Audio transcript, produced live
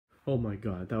Oh my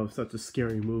god, that was such a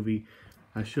scary movie.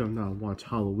 I should have not watched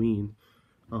Halloween.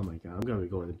 Oh my god, I'm gonna be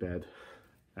going to bed.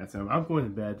 That's it. I'm going to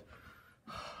bed.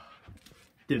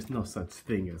 There's no such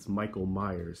thing as Micheal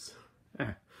Myers.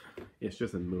 It's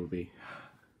just a movie.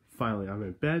 Finally, I'm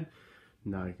in bed.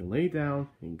 Now I can lay down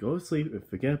and go to sleep and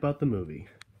forget about the movie.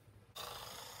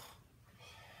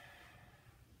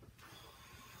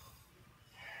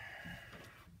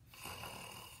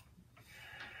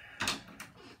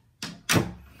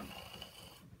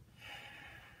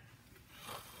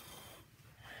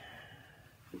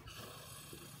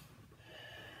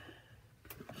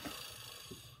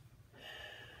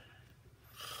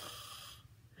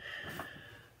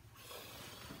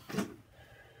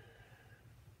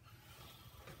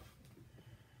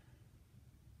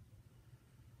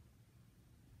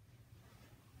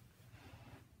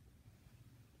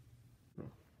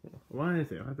 Why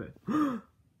is it?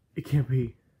 It can't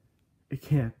be. It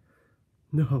can't.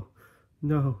 No.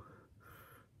 No.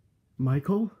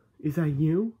 Michael? Is that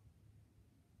you?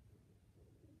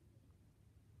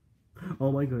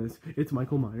 Oh my goodness, it's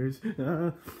Micheal Myers.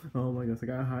 Oh my goodness, I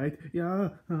gotta hide. Yeah,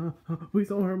 please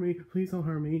don't hurt me. Please don't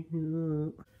hurt me.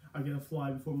 I'm gonna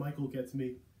fly before Michael gets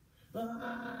me.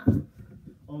 Oh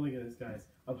my goodness, guys,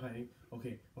 I'm hiding.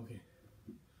 Okay.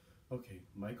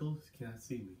 Michael cannot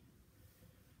see me.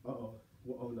 Uh-oh.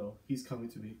 Oh no, he's coming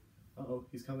to me. Uh-oh,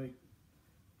 he's coming.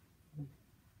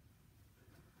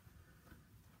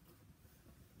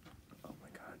 Oh my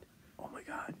god. Oh my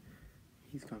god.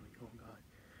 He's coming. Oh god.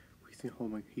 Oh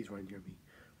my, he's right near me.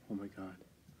 Oh my god.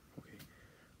 Okay.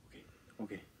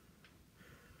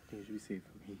 I think I should be safe.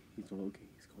 He's okay.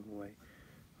 He's going away.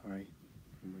 Alright.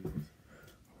 Oh my goodness.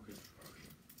 Okay.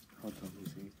 How dumb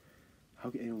is he? How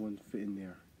can anyone fit in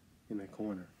there? In that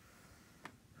corner?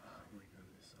 Oh my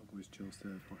goodness. I wish Joe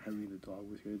said Henry the dog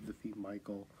was here to defeat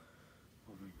Michael.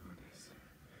 Oh my goodness.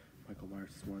 Micheal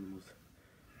Myers is one of the most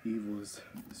evil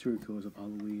serial killers of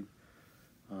Halloween.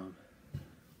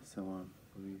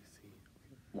 Let me see.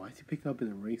 Why is he picking up an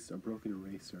eraser, a broken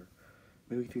eraser?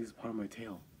 Maybe he thinks it's part of my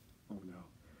tail. Oh no.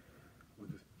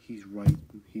 He's right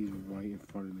in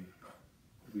front of me.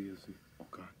 Oh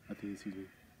god, I think he sees me.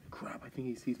 Crap, I think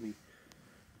he sees me.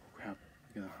 Oh crap,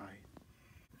 I gotta hide.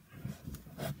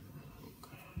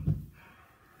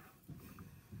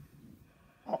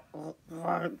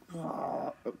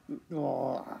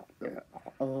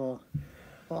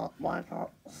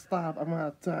 Michael, stop, I'm gonna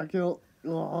attack you.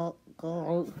 Oh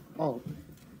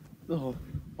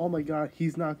my god,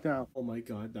 he's knocked out. Oh my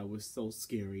god, that was so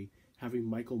scary. Having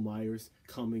Micheal Myers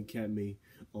come and get me.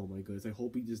 Oh my goodness, I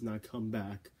hope he does not come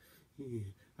back.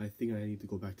 I think I need to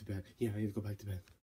go back to bed. Yeah, I need to go back to bed.